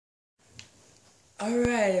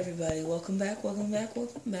Alright everybody, welcome back.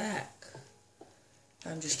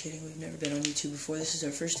 I'm just kidding, we've never been on YouTube before. This is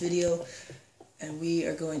our first video, and we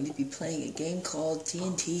are going to be playing a game called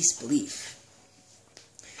TNT Spleef.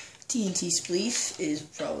 TNT Spleef is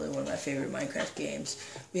probably one of my favorite Minecraft games.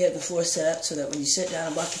 We have the floor set up so that when you sit down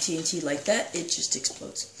and block the TNT like that, it just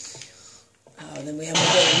explodes. Then we have my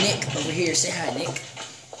brother Nick over here. Say hi, Nick.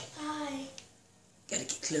 Hi. Gotta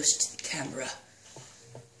get closer to the camera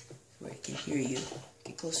where I can hear you.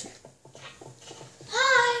 Get closer.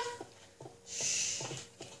 Hi. Shh.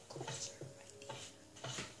 Get closer.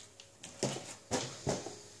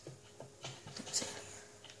 Don't say anything.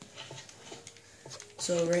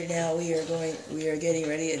 So right now we are getting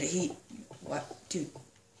ready to heat. What, dude?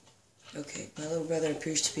 Okay, my little brother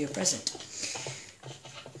appears to be a present,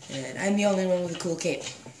 and I'm the only one with a cool cape.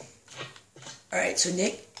 All right, so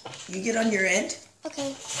Nick, you get on your end.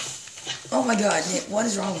 Okay. Oh my God, Nick, what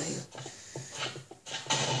is wrong with you?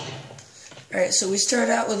 Alright, so we start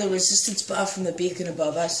out with a resistance buff from the beacon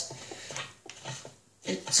above us.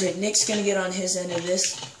 So Nick's gonna get on his end of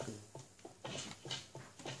this.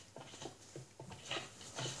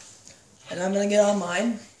 And I'm gonna get on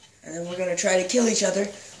mine. And then we're gonna try to kill each other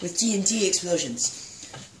with TNT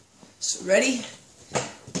explosions. So ready?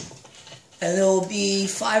 And there will be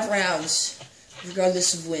 5 rounds,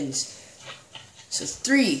 regardless of wins. So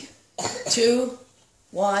 3, 2,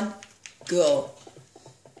 1, go.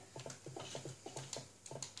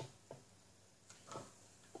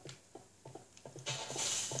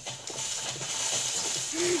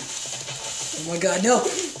 Oh my God, no!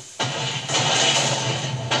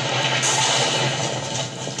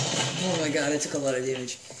 Oh my God, I took a lot of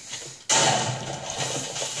damage.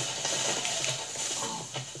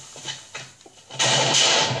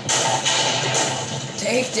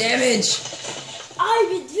 Take damage!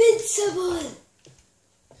 I'm invincible!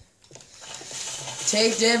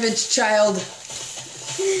 Take damage, child.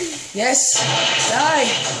 Yes! Die!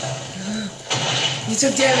 You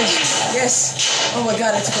took damage. Yes! Oh my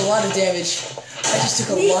God, I took a lot of damage. I just took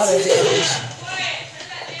a lot of damage.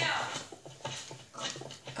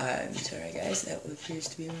 I'm sorry guys, that appears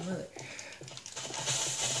to be my mother.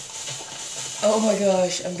 Oh my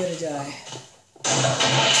gosh, I'm gonna die.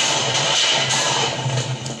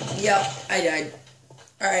 Yep, I died.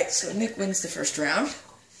 Alright, so Nick wins the first round.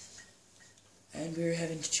 And we're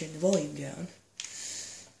having to turn the volume down.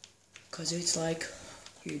 Because it's like,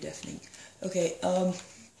 you're deafening. Okay, what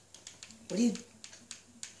do you...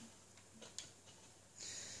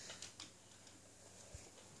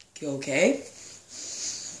 Okay.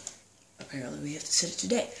 Apparently we have to set it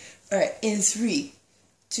today. Alright, in 3,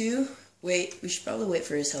 2, wait, we should probably wait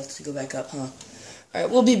for his health to go back up, huh?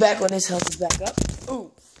 Alright, we'll be back when his health is back up.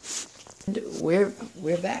 Ooh. And we're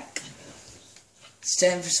back. It's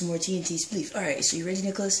time for some more TNT Spleef. Alright, so you ready,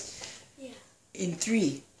 Nicholas? Yeah. In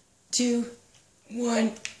 3, 2,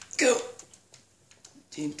 1, go!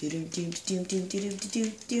 Doom, doom, doom, doom, doom, doom, doom,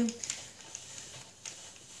 doom, doom.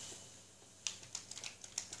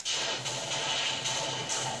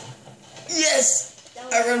 Yes!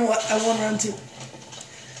 I won round 2.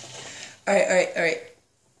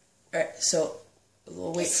 Alright, so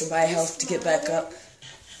we'll wait for my health to get back up.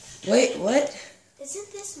 Wait, what?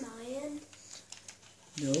 Isn't this my end?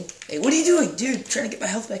 No. Hey, what are you doing? Dude, trying to get my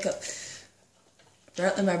health back up.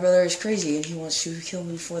 Apparently my brother is crazy and he wants to kill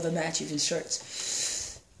me before the match even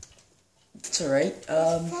starts. It's alright.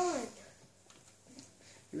 Fun.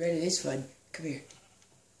 You ready? It is fun. Come here.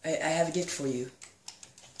 I have a gift for you.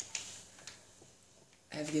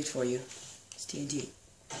 I have a gift for you. It's TNT.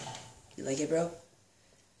 You like it, bro?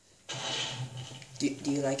 Do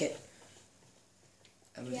you like it?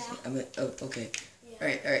 Yeah. Oh, okay.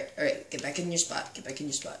 Yeah. Alright. Get back in your spot.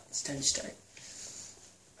 It's time to start.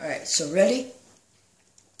 Alright, so ready?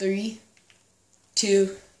 3,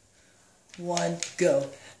 2, 1, go.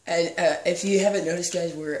 And if you haven't noticed,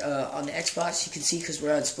 guys, we're on the Xbox. You can see because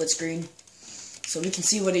we're on split screen, so we can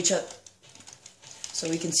see what each other.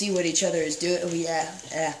 Is doing. Oh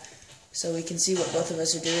yeah. So we can see what both of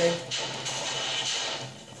us are doing.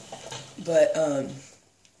 But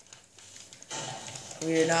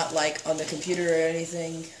we're not like on the computer or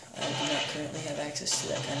anything. I do not currently have access to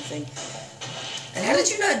that kind of thing. And how did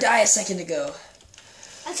you not die a second ago?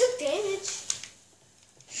 I took damage.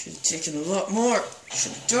 Should have taken a lot more.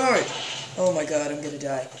 Should have died. Oh my God, I'm gonna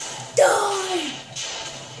die. Die!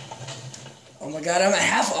 Oh my God, I'm at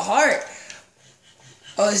half a heart.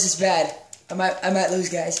 Oh, this is bad. I might lose,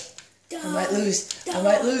 guys. Die. I might lose. Die. I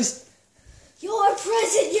might lose. You're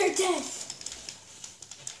present your death.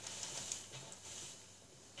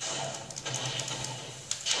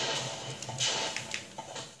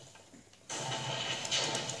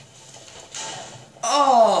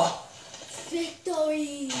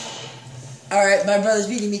 Alright, my brother's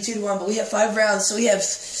beating me 2-1, but we have 5 rounds, so we have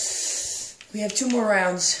 2 more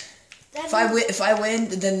rounds. If I win,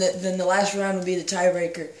 then the last round will be the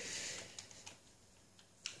tiebreaker.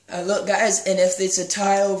 Look, guys, and if it's a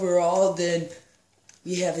tie overall, then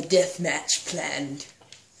we have a death match planned.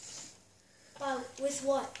 With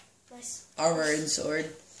what? Armor and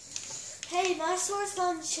sword. Hey, my sword's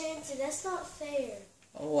not enchanted. That's not fair.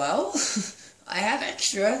 Well, I have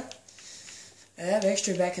extra. I have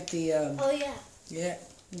extra back at the, Oh, yeah.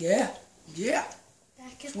 Yeah.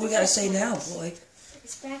 Back at What we gotta say now, boy?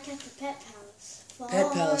 It's back at the pet palace.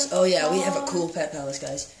 Pet palace. Oh, yeah, we have a cool pet palace,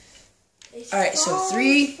 guys. Alright, so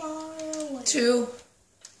 3, 2,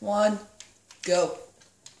 1, go.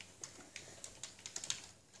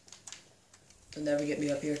 You'll never get me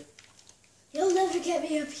up here. You'll never get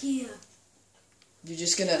me up here. You're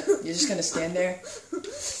just gonna stand there?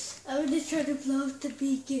 I'm gonna try to blow up the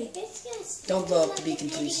beacon. Don't blow up the beacon,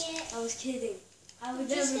 please. I was kidding. I would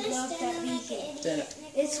never blow up that beacon.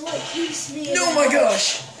 It's what keeps me alive. Oh my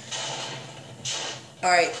gosh!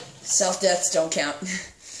 Alright, self-deaths don't count.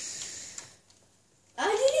 I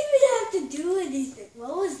didn't even have to do anything.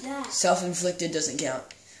 What was that? Self-inflicted doesn't count.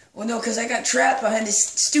 Well, no, because I got trapped behind this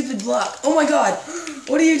stupid block. Oh my god!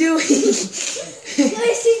 What are you doing?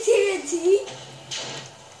 Placing TNT?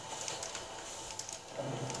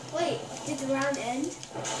 Wait, did the round end?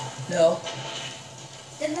 No.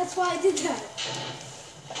 Then that's why I did that.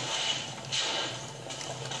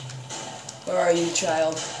 Where are you,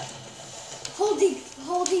 child? Holding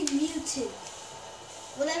muted.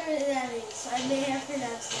 Whatever that is. I may have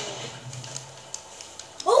pronounced it.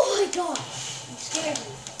 Oh my gosh! You scared me.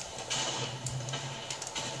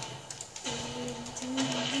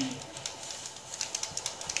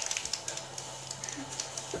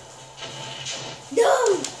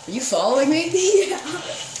 No! Are you following me? Yeah.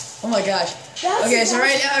 Oh my gosh. Okay, so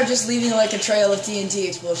right now I'm just leaving like a trail of TNT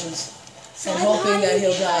explosions. And hoping that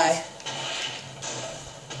he'll die.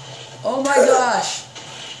 Oh my gosh.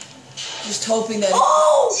 Just hoping that...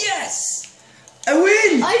 Oh! Yes! I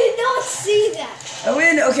win! I did not see that. I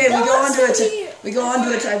win! Okay, No, we go on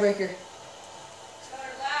to a it's tiebreaker.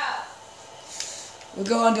 We'll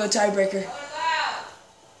go on to a tiebreaker.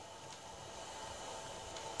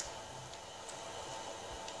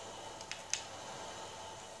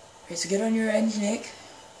 Okay, so get on your end, Nick.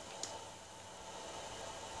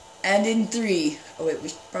 And in 3. Oh wait, we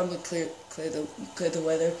should probably clear the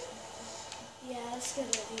weather. Yeah, that's a good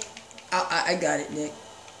idea. I got it, Nick.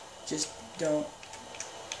 Just don't.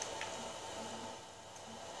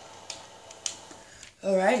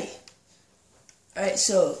 Alrighty. Alright,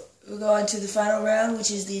 so we'll go on to the final round,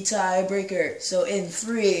 which is the tiebreaker. So in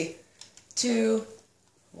 3, 2,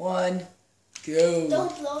 1, go.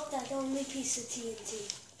 Don't blow up that only piece of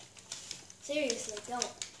TNT. Seriously,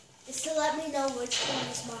 don't. It's to let me know which one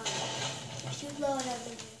is mine. If you blow it up,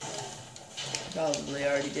 then you blow it. Probably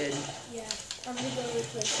already did. Yeah, I'm gonna go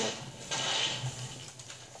replace it.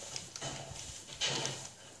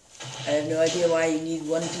 I have no idea why you need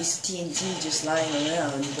one piece of TNT just lying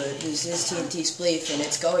around, but this is TNT Spleef and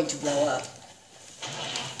it's going to blow up.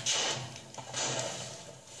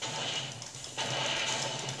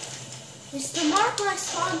 It's to mark my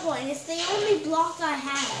spawn point. It's the only block I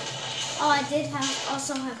have. Oh, I did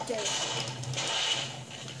also have dirt.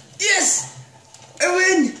 Yes! I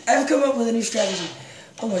win! I've come up with a new strategy.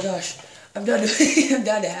 Oh my gosh. I'm down to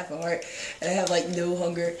half a heart, and I have like no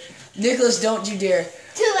hunger. Nicholas, don't you dare.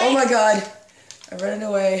 Too late. Oh my god. I'm running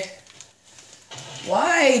away.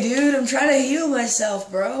 Why, dude? I'm trying to heal myself,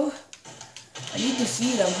 bro. I need to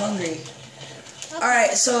feed. I'm hungry. Okay.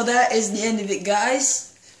 Alright, so that is the end of it, guys.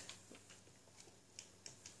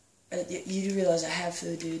 You do realize I have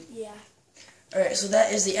food, dude. Yeah. Alright, so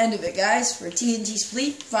that is the end of it, guys, for TNT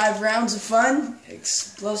Spleef. 5 rounds of fun.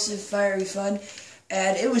 Explosive, fiery fun.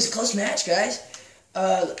 And it was a close match, guys.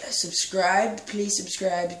 Subscribe. Please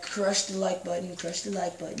subscribe. Crush the like button. Crush the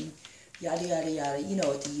like button. Yada, yada, yada. You know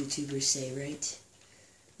what the YouTubers say, right?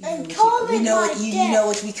 And comment you know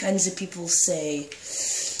what we kinds of people say.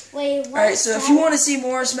 Wait, what? Alright, so if you want to see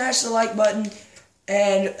more, smash the like button.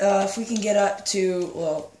 And if we can get up to,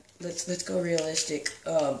 well... Let's go realistic.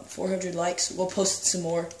 400 likes. We'll post some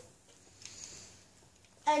more.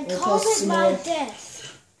 And comment my death.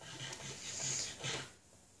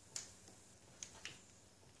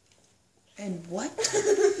 And what?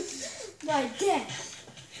 My death.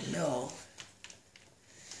 No.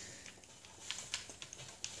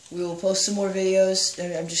 We will post some more videos.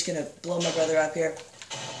 I'm just gonna blow my brother up here.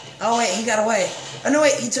 Oh wait, he got away. Oh no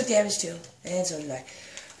wait, he took damage too. And so did I.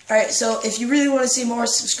 Alright, so if you really want to see more,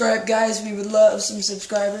 subscribe, guys. We would love some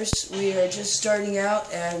subscribers. We are just starting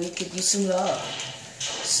out, and we could use some love.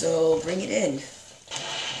 So, bring it in.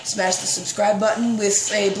 Smash the subscribe button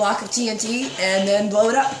with a block of TNT, and then blow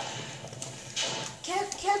it up.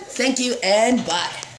 Thank you, and bye.